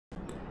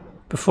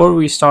Before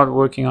we start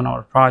working on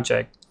our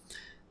project,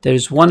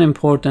 there's one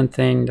important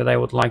thing that I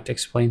would like to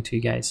explain to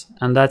you guys,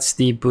 and that's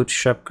the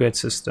Bootstrap grid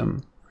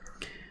system.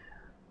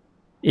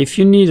 If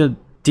you need a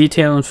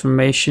detailed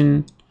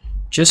information,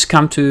 just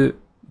come to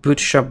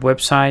Bootstrap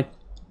website,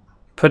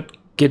 put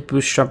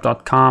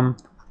getbootstrap.com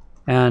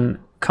and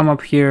come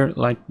up here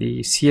like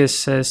the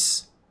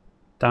CSS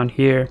down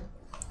here,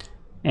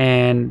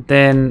 and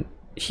then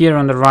here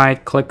on the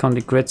right click on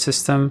the grid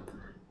system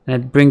and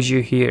it brings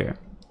you here.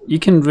 You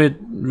can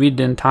read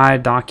the entire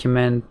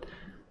document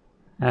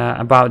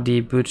about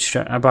the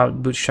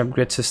Bootstrap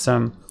grid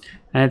system,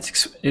 and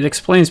it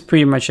explains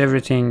pretty much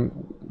everything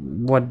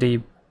what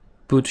the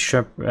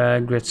Bootstrap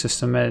grid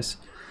system is.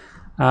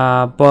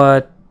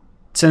 But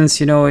since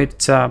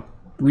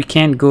we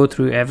can't go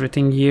through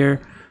everything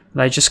here,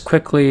 I just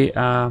quickly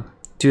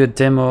do a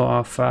demo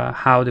of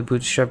how the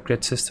Bootstrap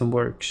grid system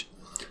works.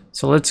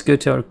 So let's go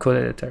to our code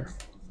editor.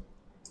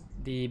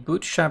 The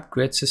Bootstrap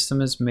grid system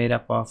is made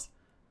up of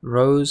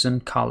rows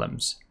and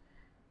columns.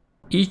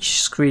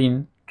 Each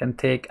screen can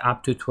take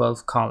up to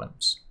 12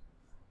 columns.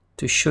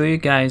 To show you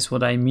guys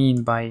what I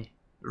mean by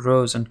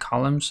rows and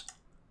columns,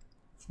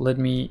 let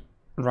me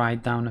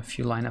write down a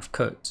few lines of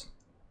code.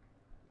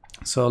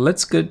 So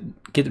let's get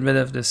rid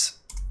of this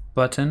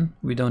button.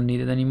 We don't need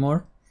it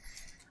anymore.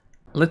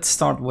 Let's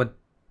start with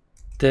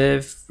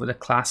div with a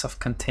class of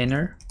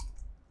container.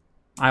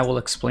 I will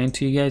explain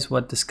to you guys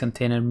what this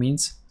container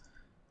means.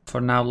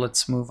 For now,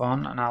 let's move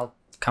on and I'll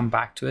come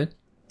back to it.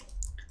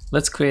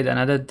 Let's create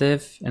another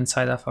div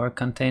inside of our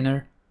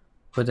container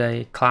with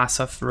a class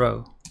of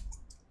row.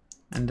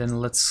 And then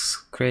let's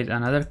create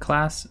another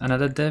class,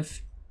 another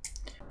div.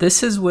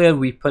 This is where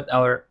we put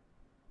our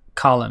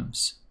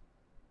columns.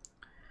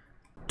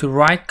 To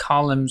write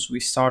columns,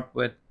 we start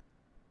with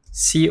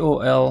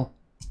COL,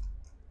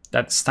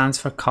 that stands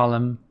for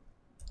column,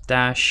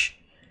 dash,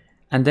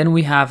 and then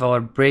we have our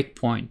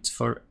breakpoints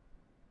for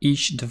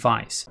each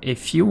device.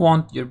 If you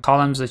want your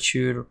columns that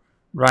you're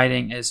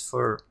writing is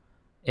for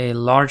a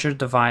larger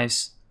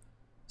device,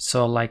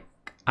 so like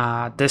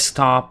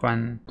desktop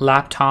and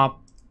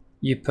laptop,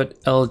 you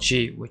put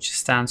LG, which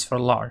stands for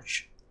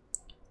large.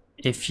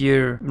 If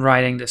you're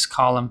writing this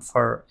column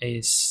for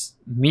a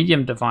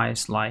medium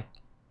device like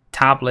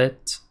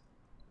tablet,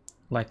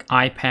 like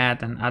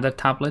iPad and other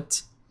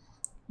tablets,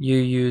 you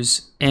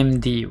use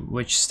MD,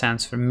 which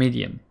stands for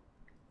medium.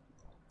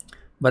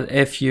 But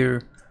if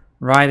you're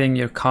writing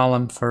your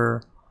column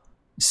for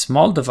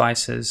small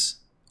devices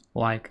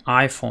like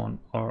iPhone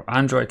or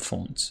Android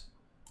phones,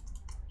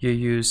 you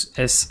use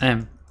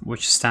SM,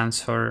 which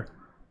stands for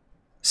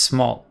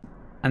small.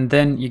 And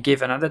then you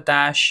give another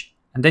dash,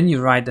 and then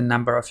you write the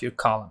number of your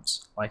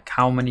columns, like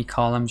how many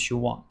columns you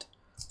want.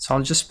 So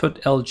I'll just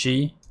put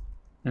LG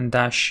and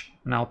dash,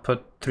 and I'll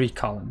put 3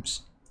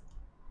 columns.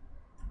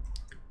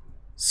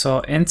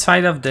 So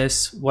inside of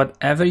this,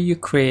 whatever you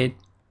create,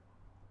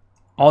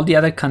 all the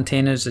other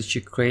containers that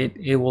you create,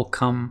 it will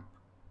come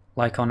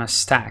like on a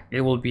stack.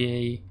 It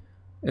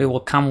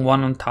will come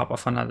one on top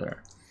of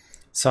another.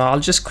 So I'll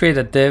just create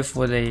a div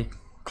with a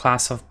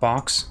class of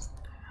box,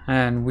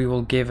 and we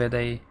will give it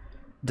a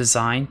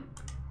design.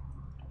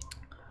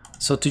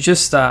 So to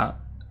just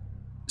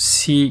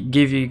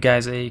give you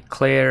guys a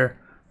clear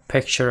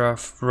picture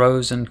of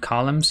rows and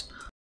columns,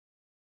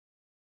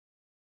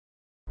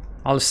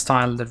 I'll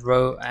style the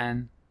row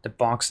and the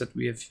box that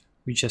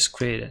we just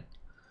created.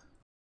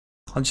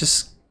 I'll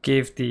just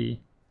give the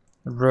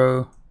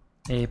row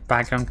a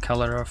background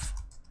color of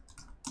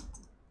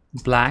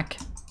black,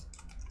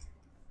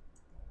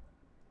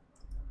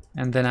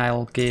 and then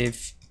I'll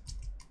give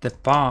the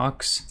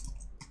box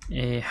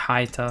a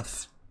height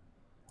of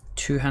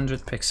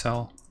 200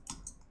 pixel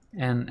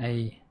and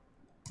a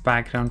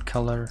background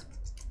color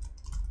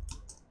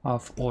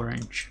of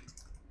orange.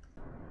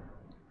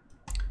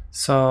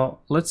 So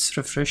let's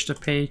refresh the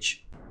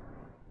page.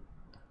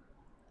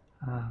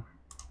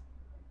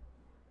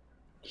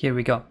 Here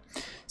we go.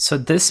 So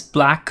this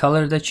black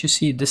color that you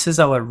see, this is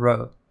our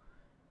row.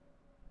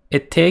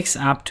 It takes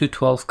up to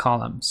 12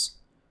 columns.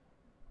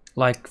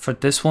 Like for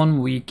this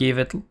one, we gave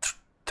it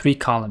 3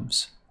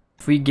 columns.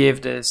 If we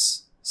give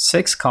this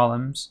 6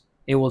 columns,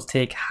 it will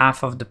take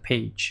half of the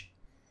page.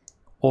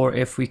 Or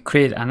if we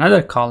create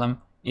another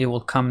column, it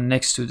will come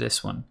next to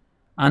this one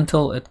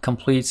until it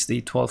completes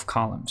the 12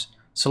 columns.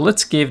 So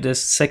let's give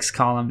this 6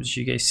 columns.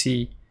 You guys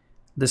see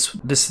this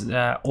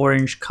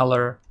orange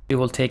color, it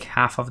will take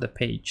half of the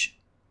page.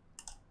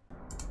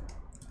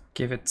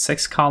 Give it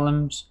 6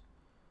 columns.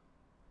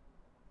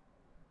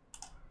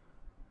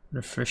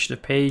 Refresh the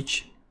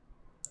page.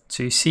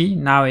 So you see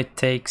now it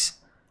takes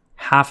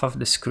half of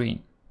the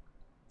screen.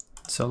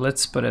 So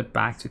let's put it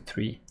back to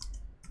 3.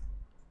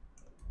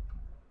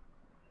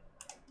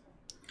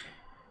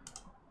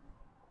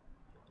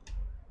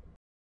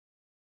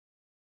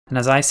 And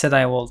as I said,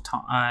 I will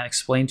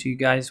explain to you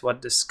guys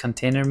what this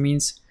container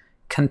means.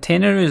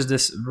 Container is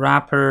this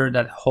wrapper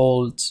that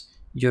holds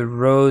your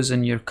rows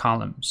and your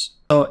columns.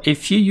 So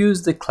if you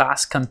use the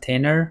class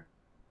container,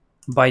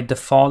 by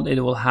default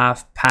it will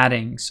have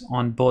paddings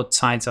on both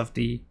sides of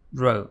the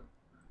row.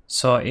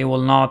 so it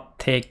will not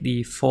take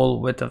the full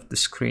width of the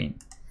screen.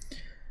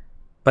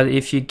 But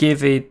if you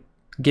give it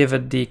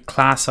the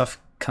class of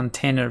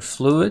container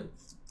fluid,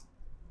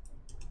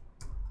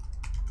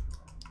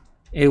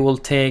 it will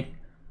take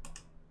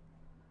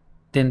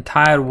the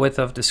entire width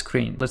of the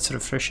screen. Let's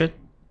refresh it.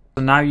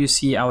 So now you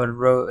see our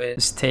row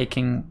is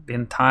taking the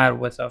entire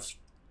width of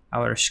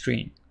our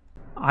screen.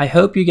 I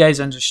hope you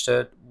guys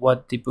understood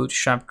what the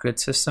Bootstrap grid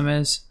system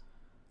is.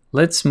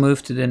 Let's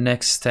move to the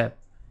next step,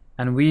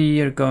 and we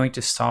are going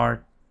to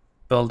start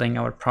building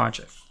our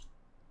project.